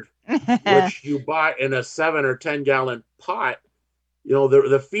standard, which you bought in a 7 or 10 gallon pot,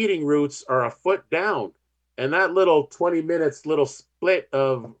 the feeding roots are a foot down, and that little 20 minutes little split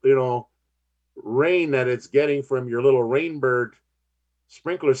of rain that it's getting from your little Rainbird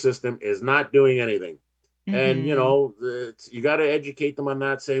sprinkler system is not doing anything. And you got to educate them on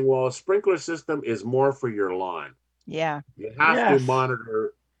that, saying, well, a sprinkler system is more for your lawn. Yeah, you have to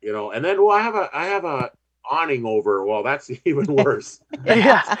monitor, and then I have a awning over. Well, that's even worse.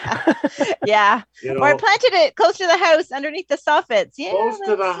 Yeah. Or I planted it close to the house underneath the soffits. Yeah, close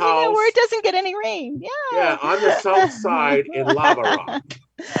to the house where it doesn't get any rain. Yeah, on the south side in Lava Rock.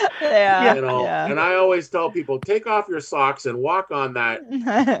 And I always tell people, take off your socks and walk on that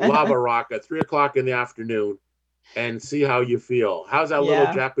Lava Rock at 3:00 in the afternoon and see how you feel. How's that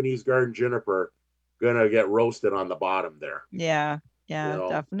little Japanese garden juniper gonna get roasted on the bottom there? Yeah,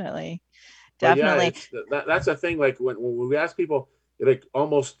 definitely. That's a thing. Like when we ask people, like,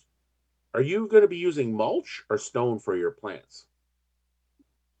 almost, are you going to be using mulch or stone for your plants?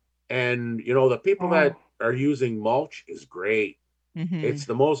 And the people that are using mulch is great. Mm-hmm. It's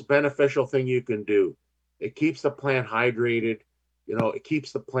the most beneficial thing you can do. It keeps the plant hydrated. It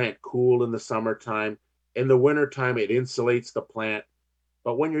keeps the plant cool in the summertime. In the wintertime, it insulates the plant.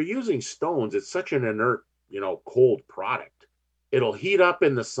 But when you're using stones, it's such an inert, cold product. It'll heat up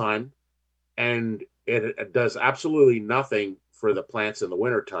in the sun, and it does absolutely nothing for the plants in the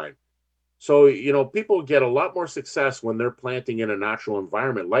wintertime. So, people get a lot more success when they're planting in a natural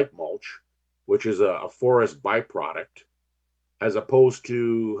environment like mulch, which is a forest byproduct, as opposed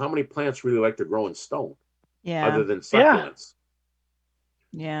to how many plants really like to grow in stone, other than succulents.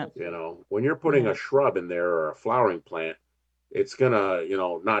 Yeah. When you're putting a shrub in there or a flowering plant, it's going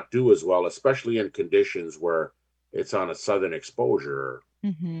to, not do as well, especially in conditions where it's on a southern exposure.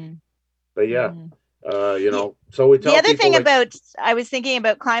 Mm-hmm. But so we tell the other thing about, I was thinking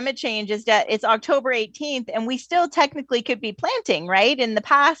about climate change is that it's October 18th and we still technically could be planting, right? In the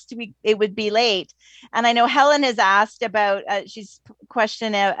past, it would be late. And I know Helen has asked about, she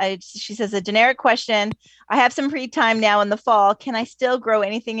says a generic question. I have some free time now in the fall. Can I still grow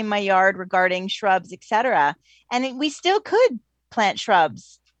anything in my yard regarding shrubs, etc.? And we still could plant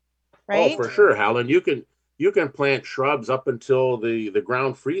shrubs, right? Oh, for sure, Helen. You can plant shrubs up until the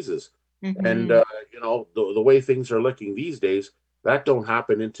ground freezes. Mm-hmm. And, the way things are looking these days, that don't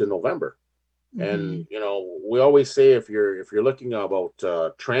happen into November. Mm-hmm. And, we always say if you're looking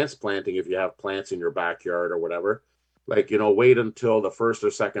about transplanting, if you have plants in your backyard or whatever, like, wait until the first or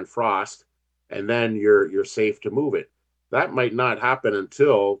second frost, and then you're safe to move it. That might not happen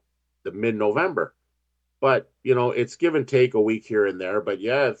until the mid-November. But, it's give and take a week here and there. But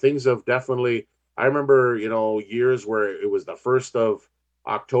things have definitely, I remember, years where it was the 1st of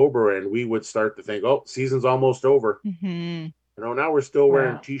October and we would start to think, oh, season's almost over. Mm-hmm. Now we're still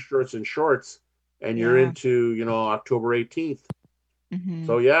wearing t-shirts and shorts, and you're into, October 18th. Mm-hmm.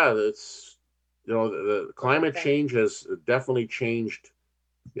 So it's, the climate change has definitely changed,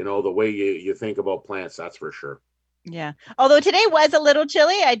 the way you think about plants. That's for sure. Yeah. Although today was a little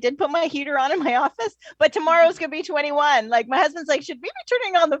chilly, I did put my heater on in my office, but tomorrow's going to be 21. Like my husband's like, should we be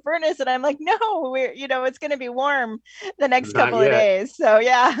turning on the furnace? And I'm like, no, it's going to be warm the next couple of days.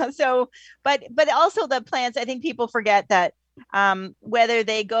 So but also the plants, I think people forget that whether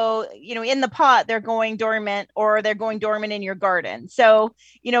they go, in the pot, they're going dormant or they're going dormant in your garden. So,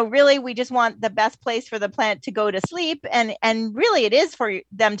 really, we just want the best place for the plant to go to sleep. And really it is for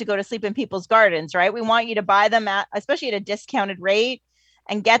them to go to sleep in people's gardens, right? We want you to buy them especially at a discounted rate,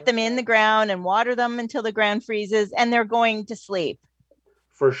 and get them in the ground and water them until the ground freezes and they're going to sleep.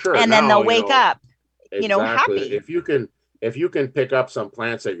 For sure. And then they'll wake up, happy. If you can pick up some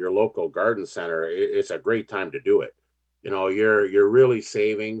plants at your local garden center, it's a great time to do it. You're really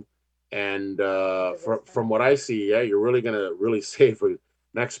saving, and from what I see, you're really going to really save for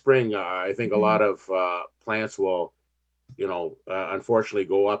next spring. I think a lot of plants will, unfortunately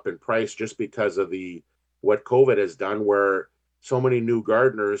go up in price just because of what COVID has done, where so many new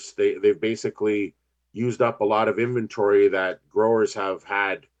gardeners, they've basically used up a lot of inventory that growers have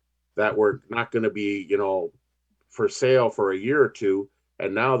had that were not going to be, for sale for a year or two.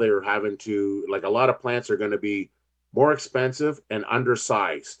 And now they're having to, like, a lot of plants are going to be more expensive and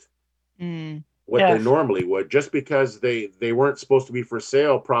undersized, what they Yes. normally would, just because they weren't supposed to be for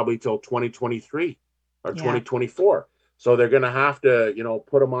sale probably till 2023 or Yeah. 2024. So they're going to have to,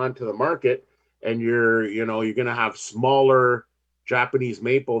 put them onto the market, and you're going to have smaller Japanese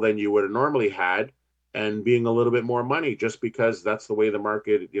maple than you would have normally had, and being a little bit more money, just because that's the way the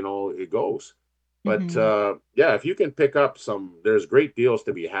market, it goes. But yeah, if you can pick up there's great deals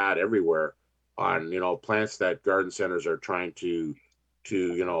to be had everywhere on, plants that garden centers are trying to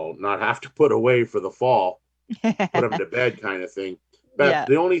not have to put away for the fall, put them to bed kind of thing. But Yeah.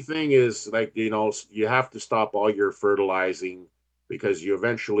 the only thing is, like, you have to stop all your fertilizing, because you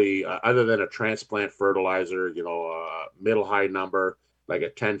eventually, other than a transplant fertilizer, middle high number, like a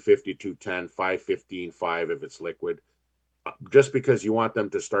 1050, 210, 515, 5 if it's liquid, just because you want them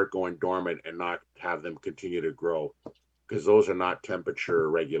to start going dormant and not have them continue to grow, because those are not temperature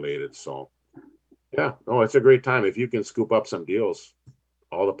regulated. So yeah, it's a great time if you can scoop up some deals.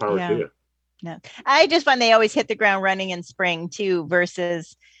 All the power to you. Yeah, I just find they always hit the ground running in spring too,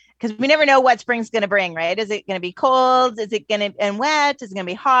 versus, because we never know what spring's going to bring, right? Is it going to be cold? Is it going to and wet? Is it going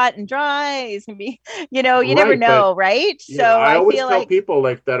to be hot and dry? Is it going to be, you never know, right? So I always tell people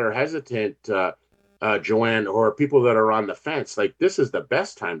like that are hesitant, Joanne, or people that are on the fence, like, this is the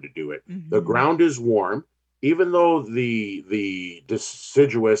best time to do it. Mm-hmm. The ground is warm, even though the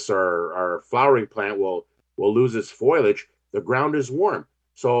deciduous or flowering plant will lose its foliage. The ground is warm.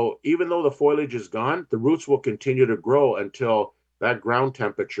 So even though the foliage is gone, the roots will continue to grow until that ground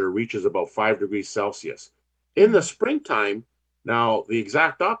temperature reaches about 5 degrees Celsius. In the springtime, now the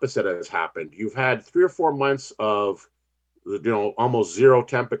exact opposite has happened. You've had 3 or 4 months of, almost zero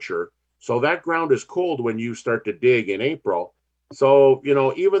temperature. So that ground is cold when you start to dig in April. So,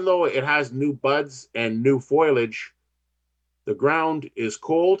 even though it has new buds and new foliage, the ground is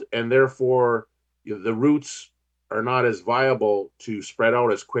cold, and therefore the roots are not as viable to spread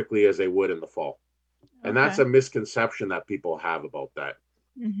out as quickly as they would in the fall. And that's a misconception that people have about that.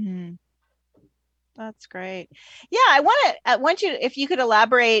 Mm-hmm. That's great. Yeah, I want you, if you could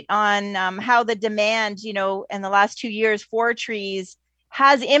elaborate on how the demand, in the last 2 years for trees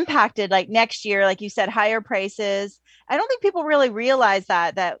has impacted, like next year, like you said, higher prices. I don't think people really realize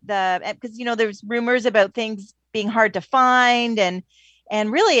that because, there's rumors about things being hard to find, and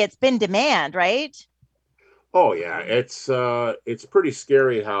really it's been demand, right? Oh yeah, it's pretty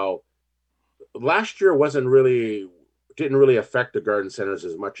scary how last year didn't really affect the garden centers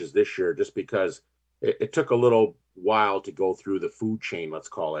as much as this year, just because it took a little while to go through the food chain, let's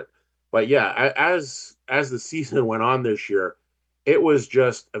call it. But yeah, as the season went on this year, it was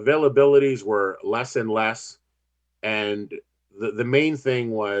just availabilities were less and less, and the main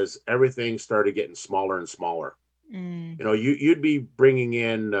thing was everything started getting smaller and smaller. You'd be bringing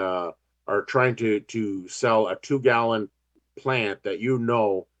in or trying to sell a 2-gallon plant that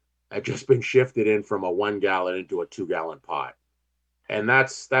had just been shifted in from a 1-gallon into a 2-gallon pot. And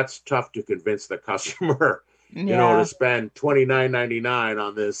that's tough to convince the customer, to spend $29.99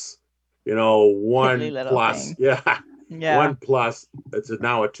 on this, one plus. Thing. Yeah. 1 plus. It's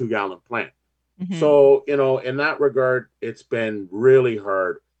now a 2-gallon plant. Mm-hmm. So, in that regard, it's been really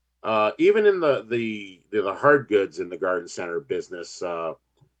hard. Even in the hard goods in the garden center business,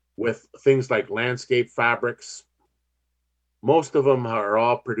 with things like landscape fabrics, most of them are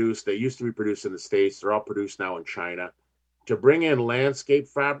all produced. They used to be produced in the States. They're all produced now in China. To bring in landscape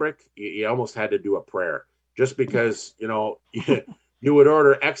fabric, you almost had to do a prayer, just because, you would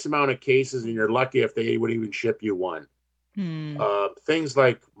order X amount of cases and you're lucky if they would even ship you one. Things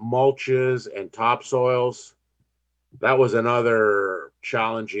like mulches and topsoils, that was another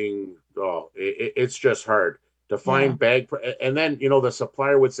challenging. It's just hard to find bag. And then, the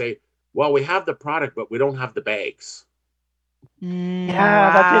supplier would say, well, we have the product, but we don't have the bags.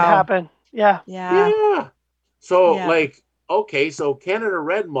 Yeah, that did happen. Yeah. So okay, so Canada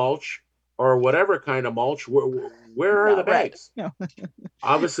Red mulch or whatever kind of mulch, where are the bags? No.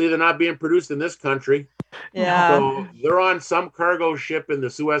 Obviously, they're not being produced in this country. Yeah. So they're on some cargo ship in the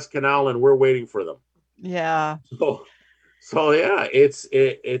Suez Canal, and we're waiting for them. Yeah. So yeah, it's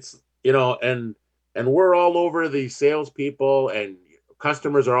and we're all over the salespeople, and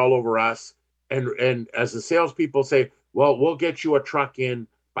customers are all over us. And as the salespeople say, well, we'll get you a truck in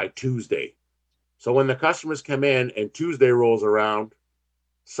by Tuesday. So when the customers come in and Tuesday rolls around,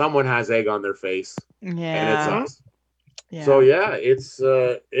 someone has egg on their face, and it's us. Yeah. So yeah,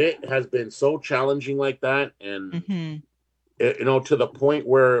 it has been so challenging like that, and to the point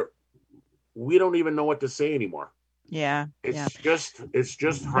where we don't even know what to say anymore. Yeah, it's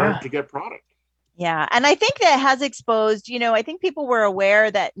just hard to get product. Yeah, and I think that has exposed. I think people were aware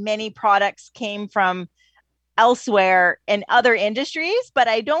that many products came from elsewhere in other industries, but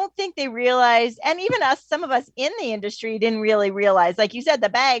I don't think they realized, and even us, some of us in the industry didn't really realize, like you said, the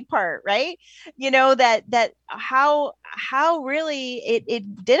bag part, right? That how really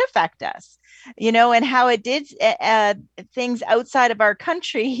it did affect us, and how it did things outside of our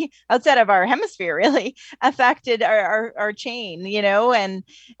country, outside of our hemisphere, really affected our chain,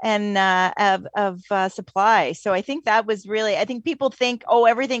 of supply. So I think that was really, I think people think, oh,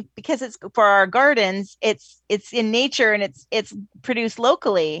 everything, because it's for our gardens, it's in nature and it's produced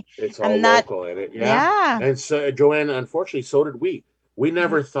locally. It's all And that, local in it. yeah. And so, Joanne, unfortunately, so did we. We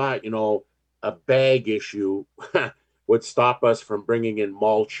never thought, a bag issue would stop us from bringing in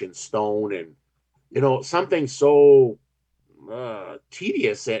mulch and stone and, something so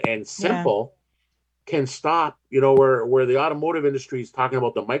tedious and simple can stop, where the automotive industry is talking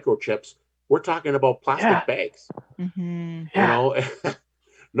about the microchips. We're talking about plastic bags,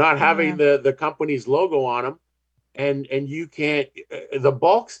 not having the company's logo on them. And you can't, the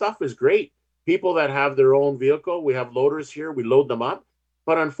bulk stuff is great. People that have their own vehicle, we have loaders here, we load them up.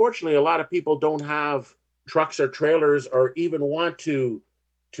 But unfortunately, a lot of people don't have trucks or trailers or even want to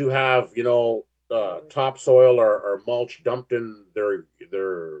have, topsoil or mulch dumped in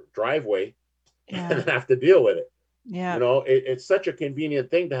their driveway and have to deal with it. Yeah. It's such a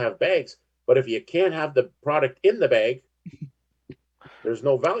convenient thing to have bags, but if you can't have the product in the bag, there's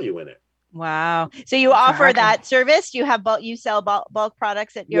no value in it. Wow. So you offer that service? You have you sell bulk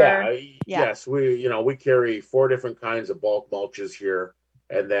products at your Yes, we carry 4 different kinds of bulk mulches here,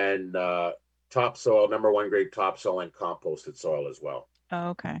 and then topsoil, number 1 grade topsoil, and composted soil as well. Oh,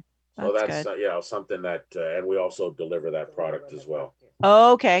 okay. So that's something that, and we also deliver that product as well.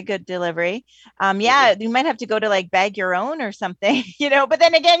 Oh, okay, good delivery. You might have to go to like Bag Your Own or something, but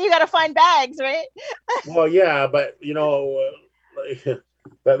then again, you got to find bags, right? Well, yeah, but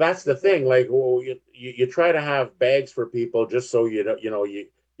that's the thing. Like, you try to have bags for people just so you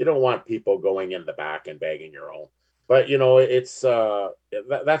don't want people going in the back and bagging your own. But it's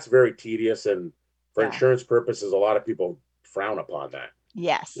that's very tedious, and for insurance purposes, a lot of people frown upon that.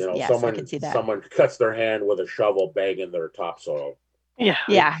 Yes, yes, someone I can see that. Someone cuts their hand with a shovel bagging their topsoil. Yeah.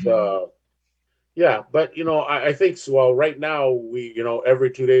 But I think so. Well, right now we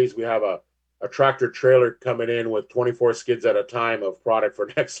every 2 days we have a tractor trailer coming in with 24 skids at a time of product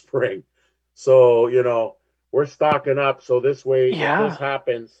for next spring. So we're stocking up. So this way, if this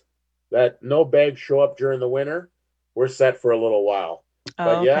happens, that no bags show up during the winter, we're set for a little while.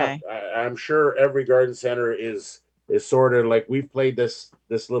 But I'm sure every garden center is sort of like, we've played this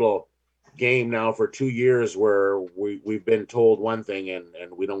little game now for 2 years where we've been told one thing and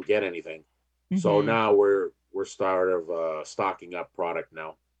we don't get anything. So now we're stocking up product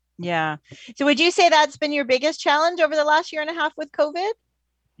now. Yeah. So would you say that's been your biggest challenge over the last year and a half with COVID?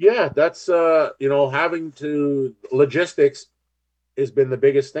 Yeah, that's having to, logistics has been the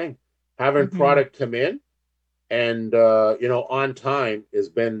biggest thing. Having product come in and on time has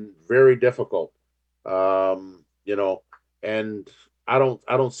been very difficult. And I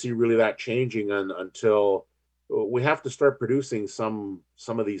don't see really that changing until we have to start producing some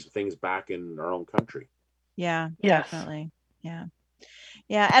of these things back in our own country. Yeah, yes. Definitely. Yeah.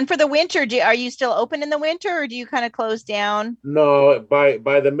 Yeah. And for the winter, are you still open in the winter, or do you kind of close down? No, by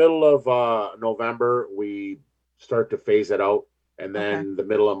the middle of November, we start to phase it out. And then the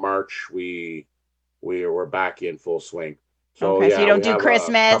middle of March, we're back in full swing. So, so you don't do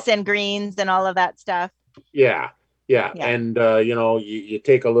Christmas and greens and all of that stuff. Yeah. And, you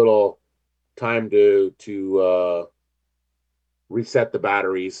take a little time to reset the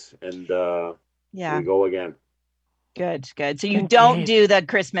batteries and we go again. Good. So you don't do the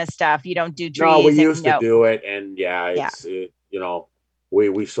Christmas stuff. You don't do trees. No, we used to do it. And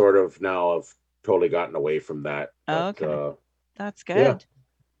we sort of now have totally gotten away from that. But, okay. That's good. Yeah.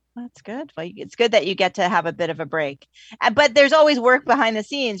 That's good. Well, it's good that you get to have a bit of a break. But there's always work behind the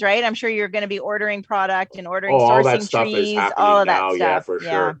scenes, right? I'm sure you're going to be ordering product and sourcing all that stuff trees, is happening all of now, that stuff. Yeah, for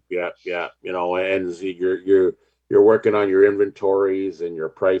sure. Yeah. And you're working on your inventories and your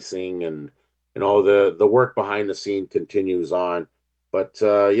pricing, and the work behind the scene continues on. But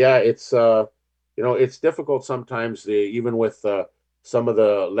it's difficult sometimes, even with some of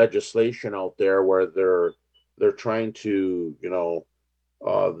the legislation out there where they're trying to,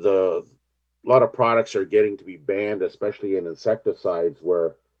 a lot of products are getting to be banned, especially in insecticides,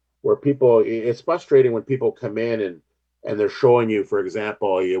 where people, it's frustrating when people come in and they're showing you, for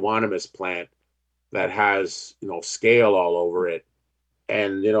example, a euonymus plant that has, scale all over it.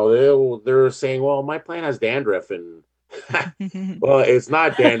 And, they're saying, well, my plant has dandruff, and well, it's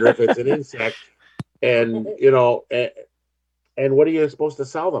not dandruff, it's an insect. And, and what are you supposed to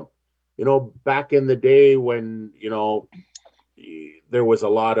sell them? back in the day when, there was a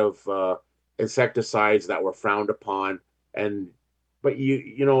lot of insecticides that were frowned upon. But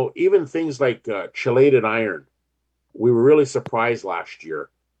even things like chelated iron, we were really surprised last year.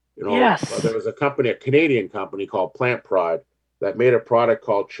 Yes. There was a Canadian company called Plant Prod that made a product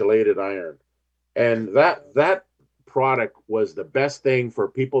called chelated iron. And that product was the best thing for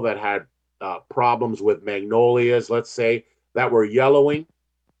people that had problems with magnolias, let's say, that were yellowing.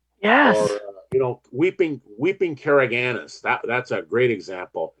 Yes. Or, weeping carriganus. That's a great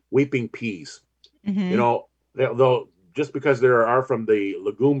example. Weeping peas. Mhm. They'll just because they are from the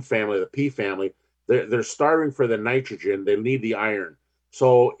legume family, the pea family, they're starving for the nitrogen. They need the iron.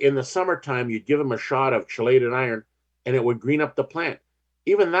 So in the summertime, you'd give them a shot of chelated iron, and it would green up the plant.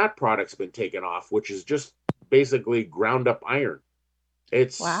 Even that product's been taken off, which is just basically ground up iron.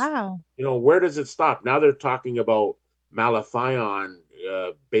 It's Wow. where does it stop? Now they're talking about malathion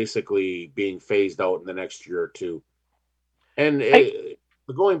basically being phased out in the next year or two. And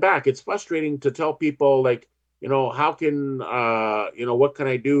going back, it's frustrating to tell people like, how can, what can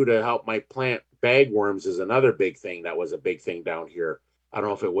I do to help my plant? Bagworms is another big thing. That was a big thing down here. I don't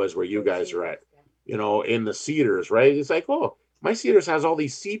know if it was where you guys are at, in the cedars, right? It's like, oh, my cedars has all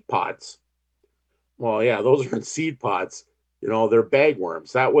these seed pods. Well, yeah, those are in seed pods. They're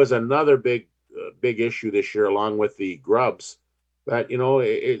bagworms. That was another big issue this year, along with the grubs. That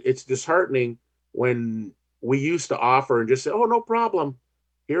it's disheartening when we used to offer and just say, "Oh, no problem.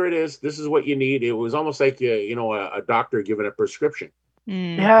 Here it is. This is what you need." It was almost like a doctor giving a prescription.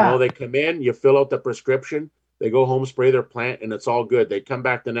 Yeah. They come in, you fill out the prescription, they go home, spray their plant, and it's all good. They come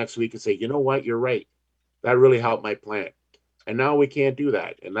back the next week and say, "You know what? You're right. That really helped my plant." And now we can't do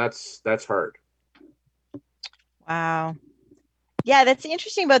that, and that's hard. Wow. Yeah, that's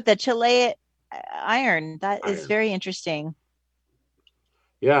interesting about the chelated iron. That is very interesting.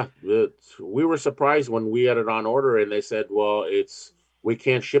 Yeah, we were surprised when we had it on order, and they said, "Well, we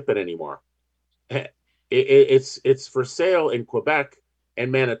can't ship it anymore." It's for sale in Quebec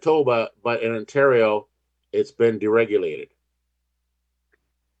and Manitoba, but in Ontario, it's been deregulated.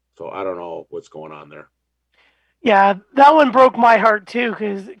 So I don't know what's going on there. Yeah, that one broke my heart too,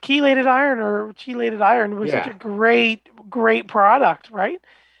 because chelated iron was such a great product, right?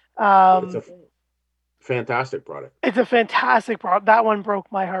 It's a fantastic product. It's a fantastic product. That one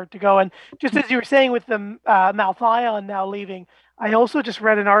broke my heart to go. And just as you were saying with the malathion now leaving, I also just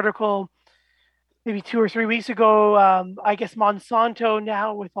read an article maybe 2 or 3 weeks ago. I guess Monsanto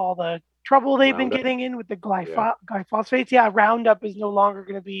now, with all the trouble they've been getting in with the glyphosates, Roundup is no longer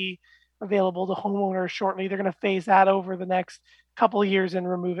going to be available to homeowners shortly. They're going to phase that over the next couple of years and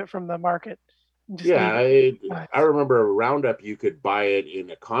remove it from the market. I remember Roundup, you could buy it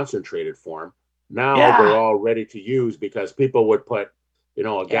in a concentrated form. Now they're all ready to use because people would put,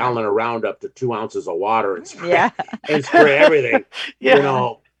 a gallon of Roundup to 2 ounces of water and spray, and spray everything.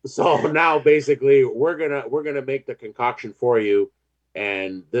 So now basically we're gonna make the concoction for you,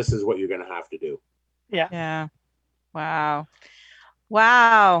 and this is what you're gonna have to do. Yeah. Wow.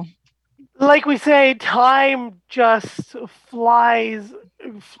 Like we say, time just flies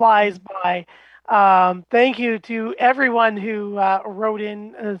by. Thank you to everyone who wrote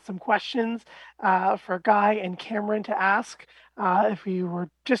in some questions for Guy and Cameron to ask. If you were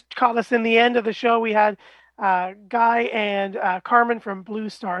just caught us in the end of the show, we had Guy and Carmen from Blue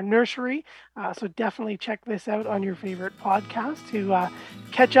Star Nursery. So definitely check this out on your favorite podcast to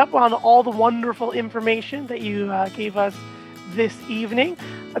catch up on all the wonderful information that you gave us this evening.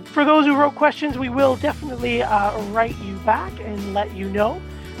 For those who wrote questions, we will definitely write you back and let you know.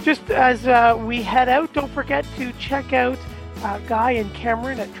 Just as we head out, don't forget to check out Guy and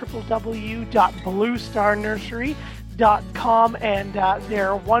Cameron at www.bluestarnursery.com and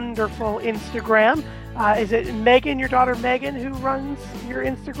their wonderful Instagram. Is it Megan, your daughter Megan, who runs your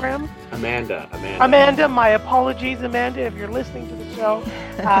Instagram? Amanda, my apologies, Amanda, if you're listening to the show.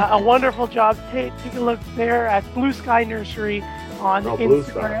 A wonderful job. Take a look there at Blue Sky Nursery on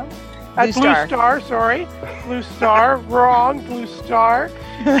Instagram. Blue Star, wrong, Blue Star.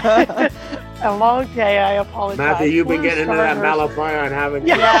 A long day, I apologize. Matthew, you've been getting into that malathion, haven't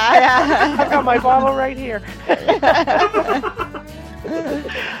you? Yeah. I got my bottle right here.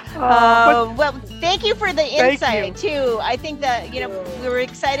 Well, thank you for the insight too. I think that we were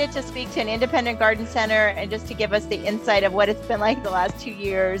excited to speak to an independent garden center and just to give us the insight of what it's been like the last 2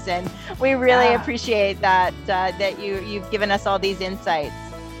 years, and we really appreciate that you've given us all these insights.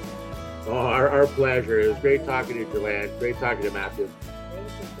 Oh, our pleasure. It was great talking to you, Joanne. Great talking to Matthew.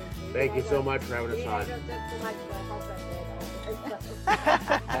 Thank you so much for having us on.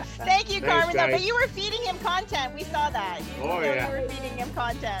 Thank you, Thanks, Carmen. Though, but guys. you were feeding him content. We saw that. You Oh, yeah. You were feeding him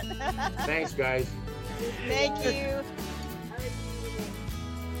content. Thanks, guys. Thank you. Have a good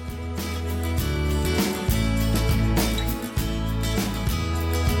evening.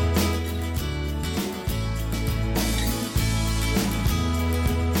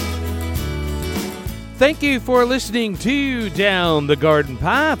 Thank you for listening to Down the Garden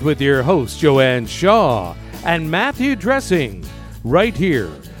Path with your hosts, Joanne Shaw and Matthew Dressing, right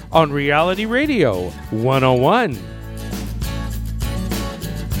here on Reality Radio 101.